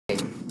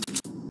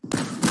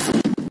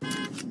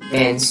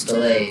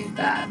delay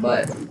that,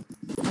 but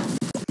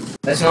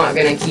that's not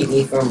gonna keep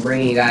me from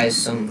bringing you guys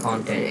some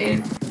content.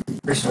 And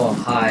first of all,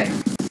 hi,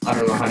 I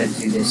don't know how to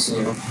do this,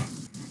 you know,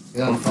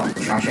 because I'm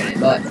fucking trash at it,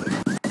 but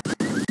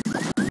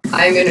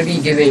I'm gonna be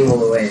giving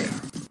away,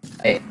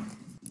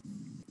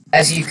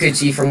 as you could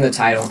see from the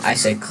title, I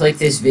said click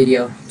this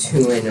video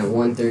to win a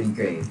 130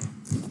 grade.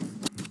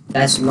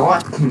 That's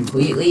not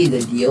completely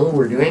the deal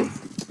we're doing,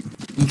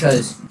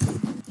 because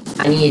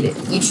I need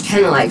each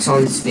 10 likes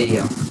on this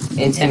video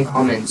and 10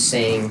 comments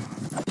saying,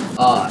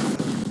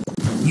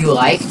 you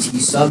liked, you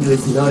subbed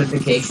with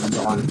notifications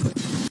on.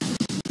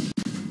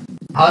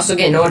 I also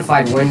get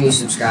notified when you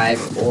subscribe,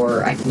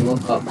 or I can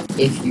look up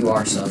if you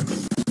are subbed.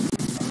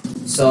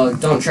 So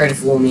don't try to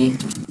fool me.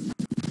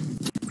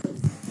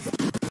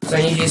 So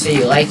I need you to say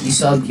you like, you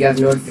subbed, you have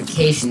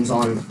notifications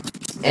on.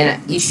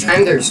 And each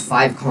time there's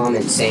 5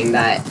 comments saying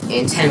that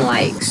and 10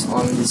 likes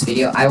on this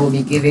video, I will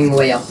be giving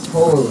away a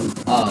whole,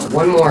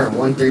 one more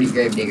 130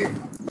 grave digger.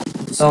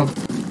 So,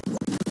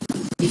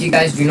 if you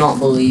guys do not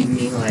believe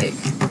me, like,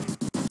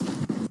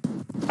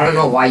 I don't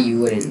know why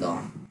you wouldn't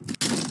though.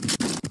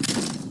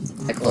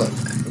 Like, look,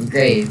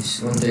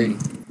 graves, 130.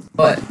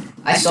 But,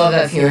 I still have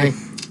that feeling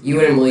you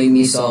wouldn't believe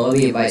me, so let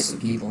me invite some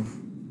people.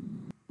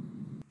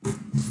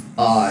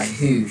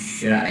 Who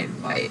should I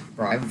invite?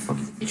 Bro, I have a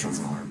fucking itch on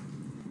my arm.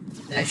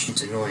 That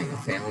shit's annoying.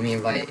 Okay, let me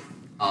invite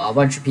a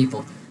bunch of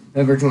people.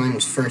 Whoever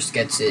joins first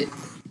gets it.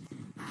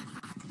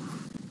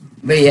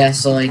 But yeah,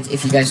 so like,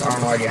 if you guys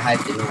aren't already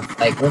hyped enough,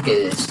 like, look at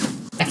this.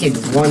 I could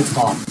one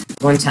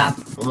tap,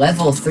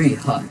 level 3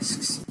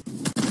 husks.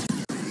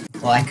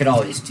 Well, I could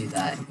always do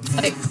that,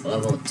 like,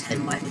 level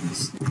 10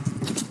 weapons.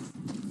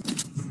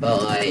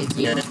 But like,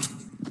 you know,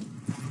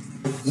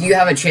 you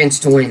have a chance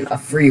to win a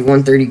free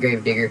 130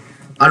 grave digger.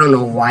 I don't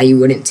know why you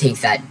wouldn't take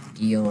that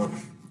deal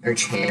or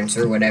chance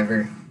or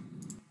whatever.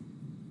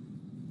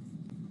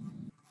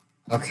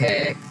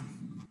 Okay,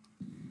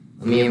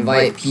 let me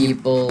invite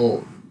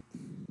people.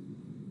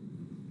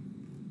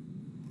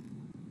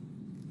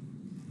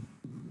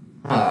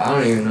 I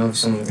don't even know if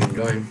someone's gonna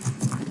join.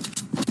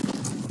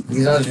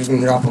 These others are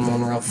gonna drop them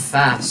on real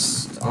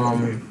fast. Well,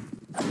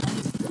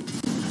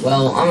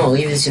 I'm gonna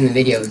leave this in the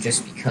video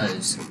just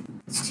because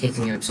it's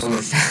taking up so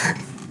much time.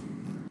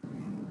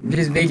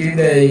 Just making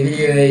the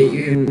video that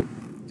you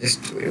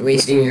just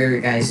wasting your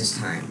guys'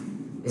 time.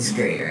 It's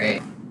great,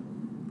 right?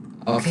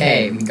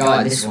 Okay, we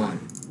got this one.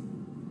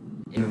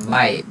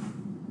 Invite.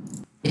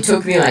 It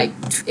took me like,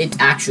 it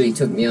actually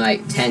took me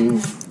like 15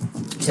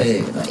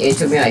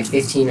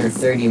 or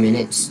 30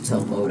 minutes to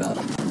load up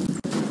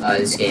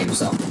this game,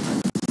 so,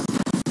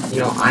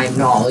 you know, I'm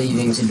not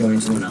leaving to join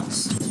someone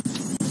else.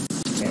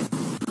 Okay,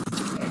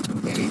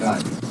 we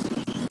got it.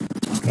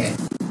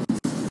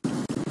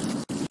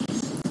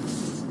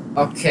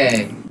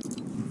 Okay.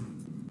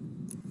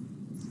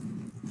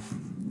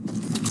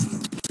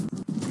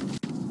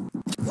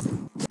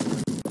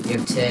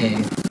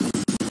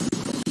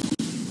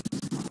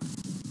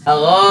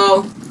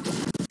 Hello?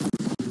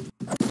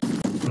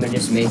 I'm gonna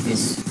just make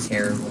this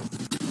terrible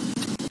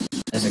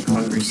as a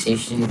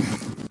conversation.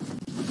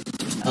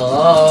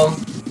 Hello?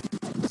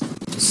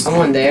 Is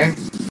someone there?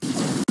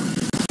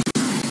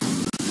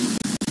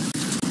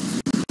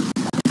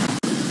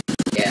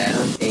 Yeah, I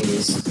don't think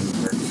this is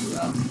gonna work too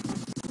well.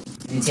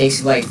 It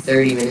takes like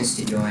 30 minutes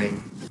to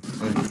join.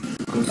 I'm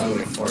done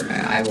with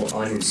Fortnite. I will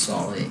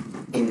uninstall it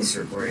in this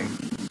recording.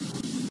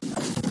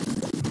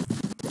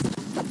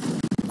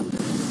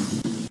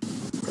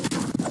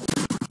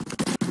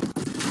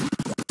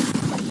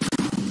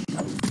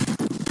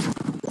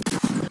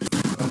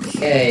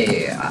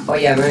 Okay, oh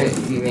yeah, I'm going to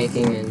be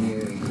making a new,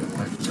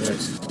 what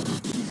it's called.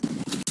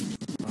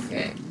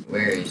 Okay,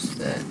 where is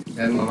that? Do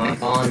I have my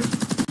mic on?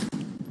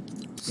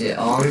 Is it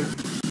on?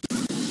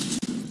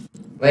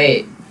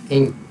 Wait,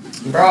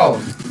 bro,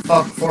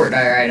 fuck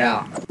Fortnite right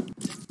now.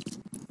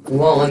 It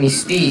won't let me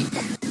speak.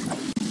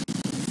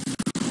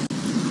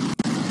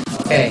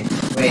 Okay,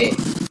 wait.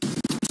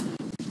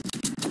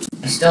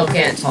 I still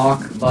can't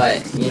talk,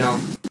 but, you know.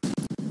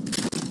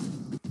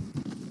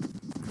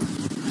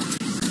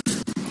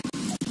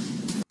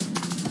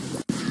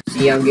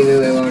 See, I'm giving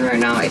away one right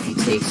now if he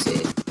takes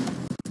it.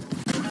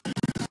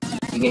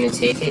 You gonna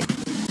take it?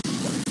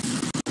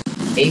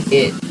 Take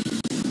it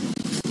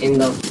in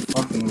the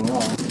fucking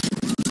wall.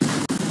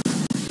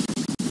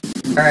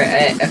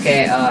 Alright,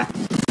 okay,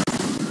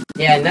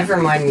 yeah, never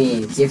mind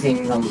me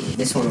giving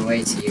this one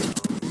away to you.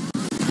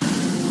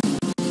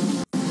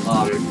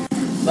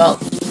 Well,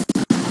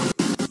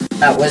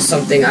 that was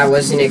something I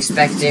wasn't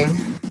expecting.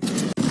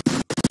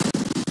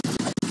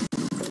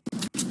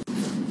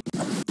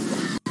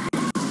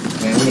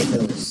 Okay, let me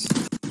kill this.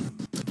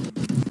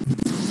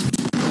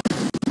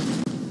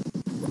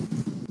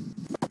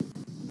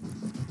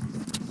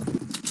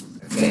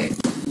 Okay.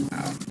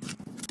 Ow.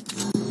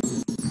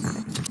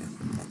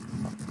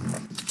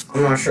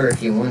 I'm not sure if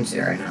he wants it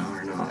right now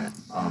or not.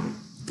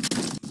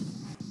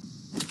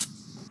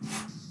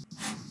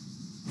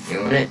 You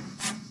want it?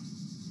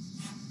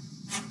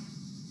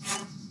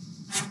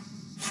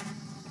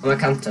 I'm gonna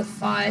count to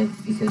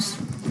 5 because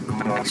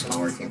my mic's not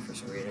working for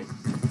some reason.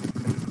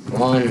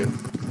 1,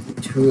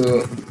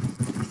 2,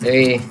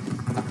 3.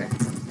 Okay.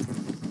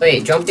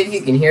 Wait, jump if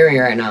you can hear me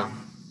right now.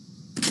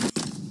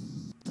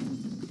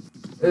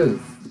 Ooh.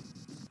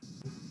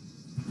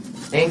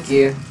 Thank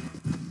you.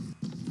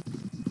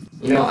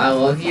 You know, I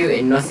love you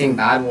and nothing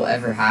bad will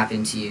ever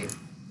happen to you.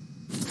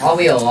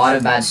 Probably a lot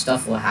of bad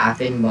stuff will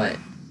happen, but,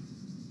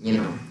 you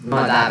know,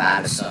 not that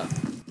bad stuff.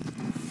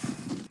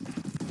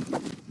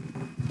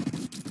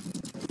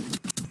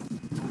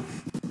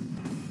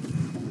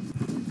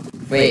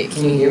 Wait,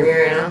 can you hear me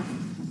right now?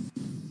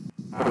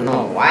 I don't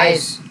know. Why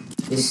is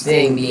this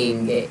thing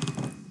being gay?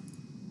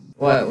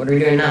 What are we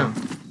doing now?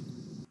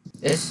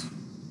 This?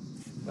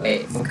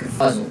 Wait, I'm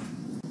puzzled.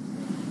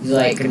 He's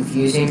like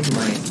confusing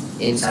my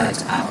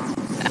insides out.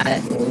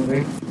 That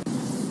over.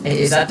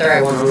 Is that the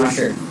right one? I'm not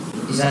sure.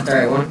 Is that the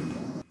right one?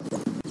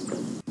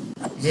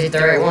 Is it the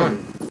right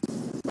one?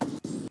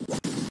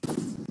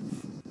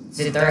 Is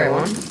it the right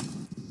one?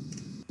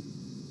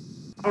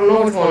 I don't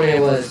know which one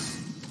it was.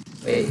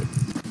 Wait.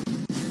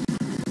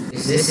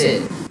 Is this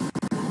it?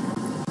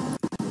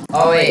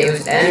 Oh wait, it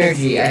was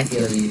energy. I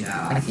feel you,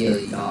 dog. I feel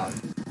you, dog. I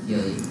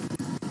feel you.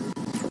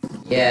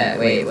 Yeah,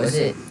 wait, was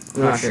it?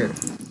 I'm not sure.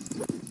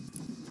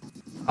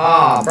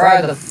 Oh,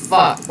 bro, the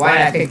fuck? Why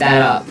did I pick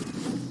that up?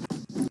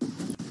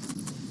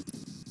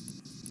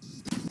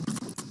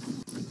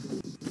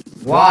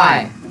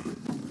 Why?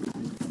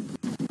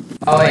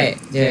 Oh wait,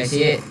 did I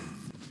see it?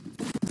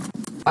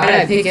 Why did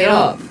I pick it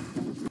up?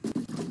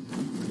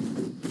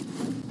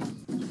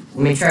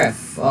 Let me try.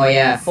 Oh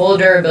yeah, full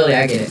durability.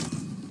 I get it.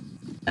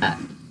 That.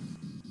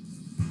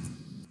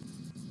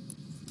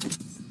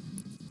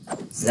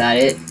 Is that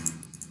it?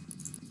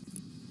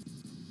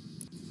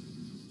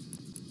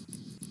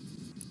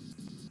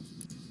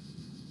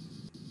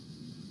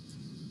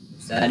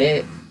 Is that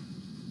it?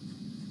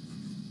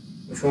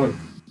 Which one?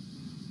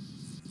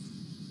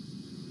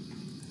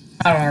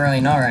 I don't really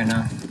know right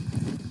now.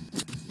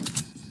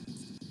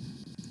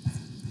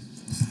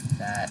 Is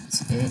that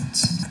it?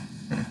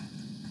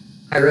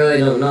 I really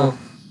don't know.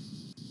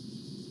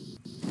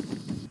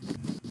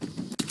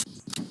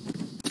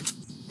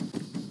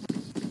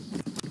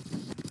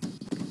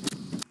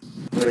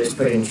 I'm gonna just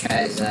put it in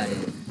chat, is that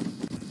it?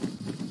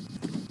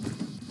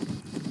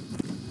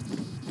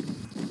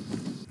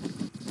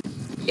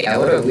 Yeah,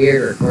 what a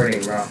weird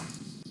recording, bro.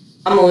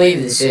 I'm gonna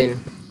leave this in.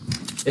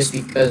 Just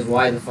because,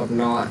 why the fuck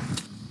not?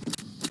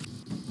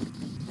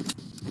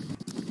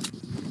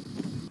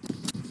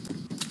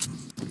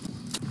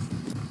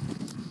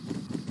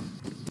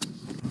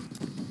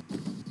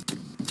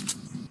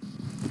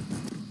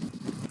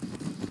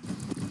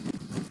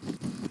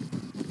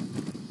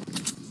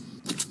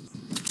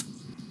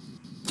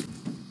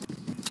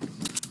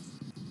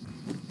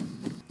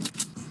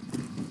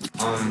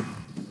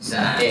 Is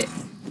that it?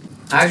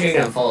 I'm actually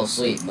gonna fall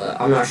asleep, but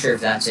I'm not sure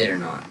if that's it or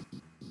not.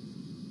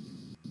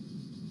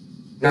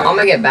 No, I'm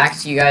gonna get back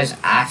to you guys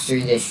after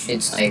this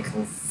shit's like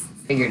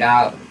figured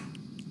out.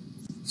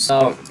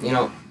 So, you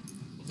know,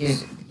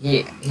 he's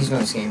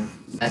gonna scam.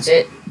 That's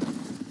it?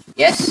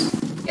 Yes?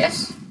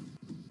 Yes?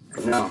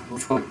 No,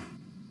 which one?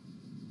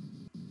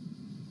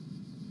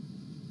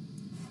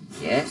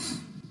 Yes?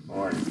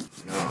 Or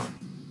no?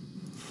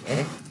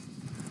 Okay.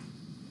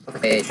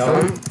 Okay,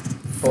 jump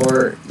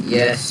for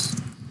yes.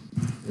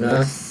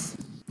 Nothing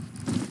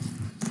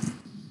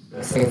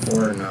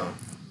for no.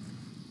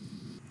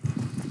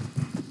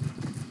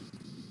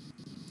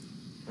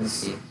 Let's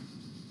see.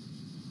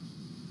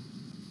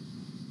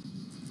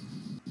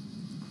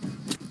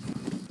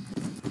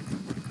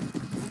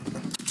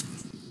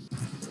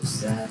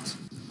 What's that?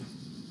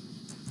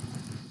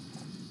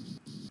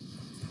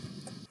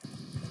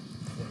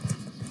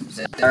 Is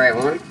that the right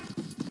one?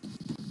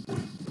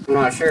 I'm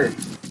not sure.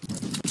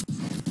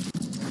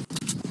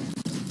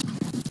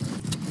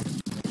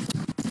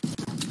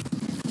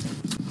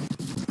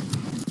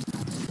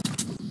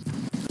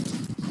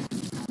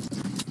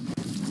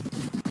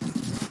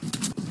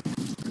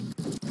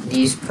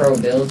 These pro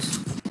builds.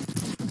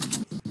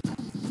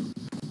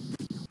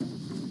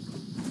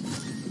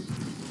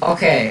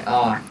 Okay,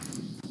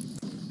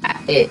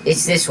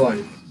 it's this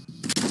one.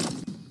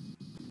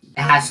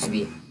 It has to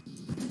be.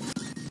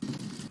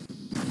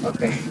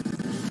 Okay.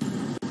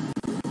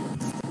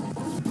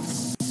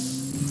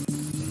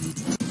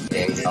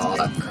 Getting all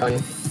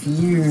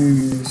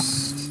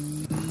confused.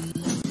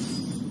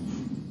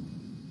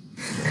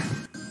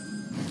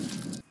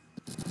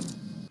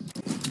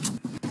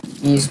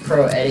 These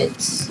pro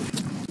edits.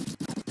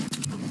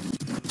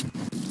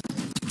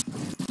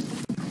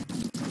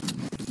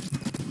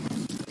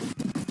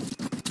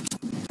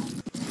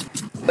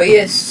 But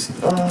yes,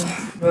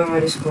 where am I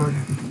Discord?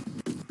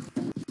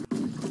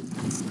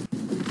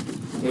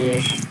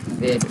 Finish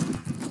vid.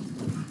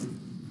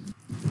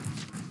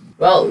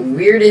 Well,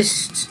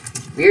 weirdest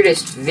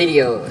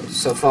video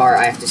so far,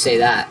 I have to say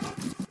that.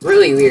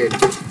 Really weird.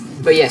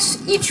 But yes,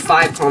 each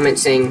 5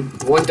 comments saying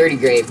 130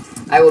 grave,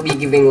 I will be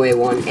giving away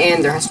one,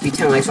 and there has to be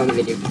 10 likes on the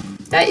video.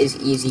 That is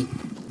easy,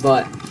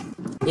 but,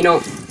 you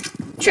know,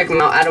 check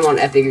him out. Add him on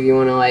Epic if you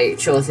want to like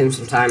chill with him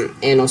sometime.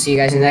 And I'll see you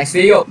guys in the next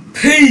video.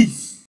 Peace!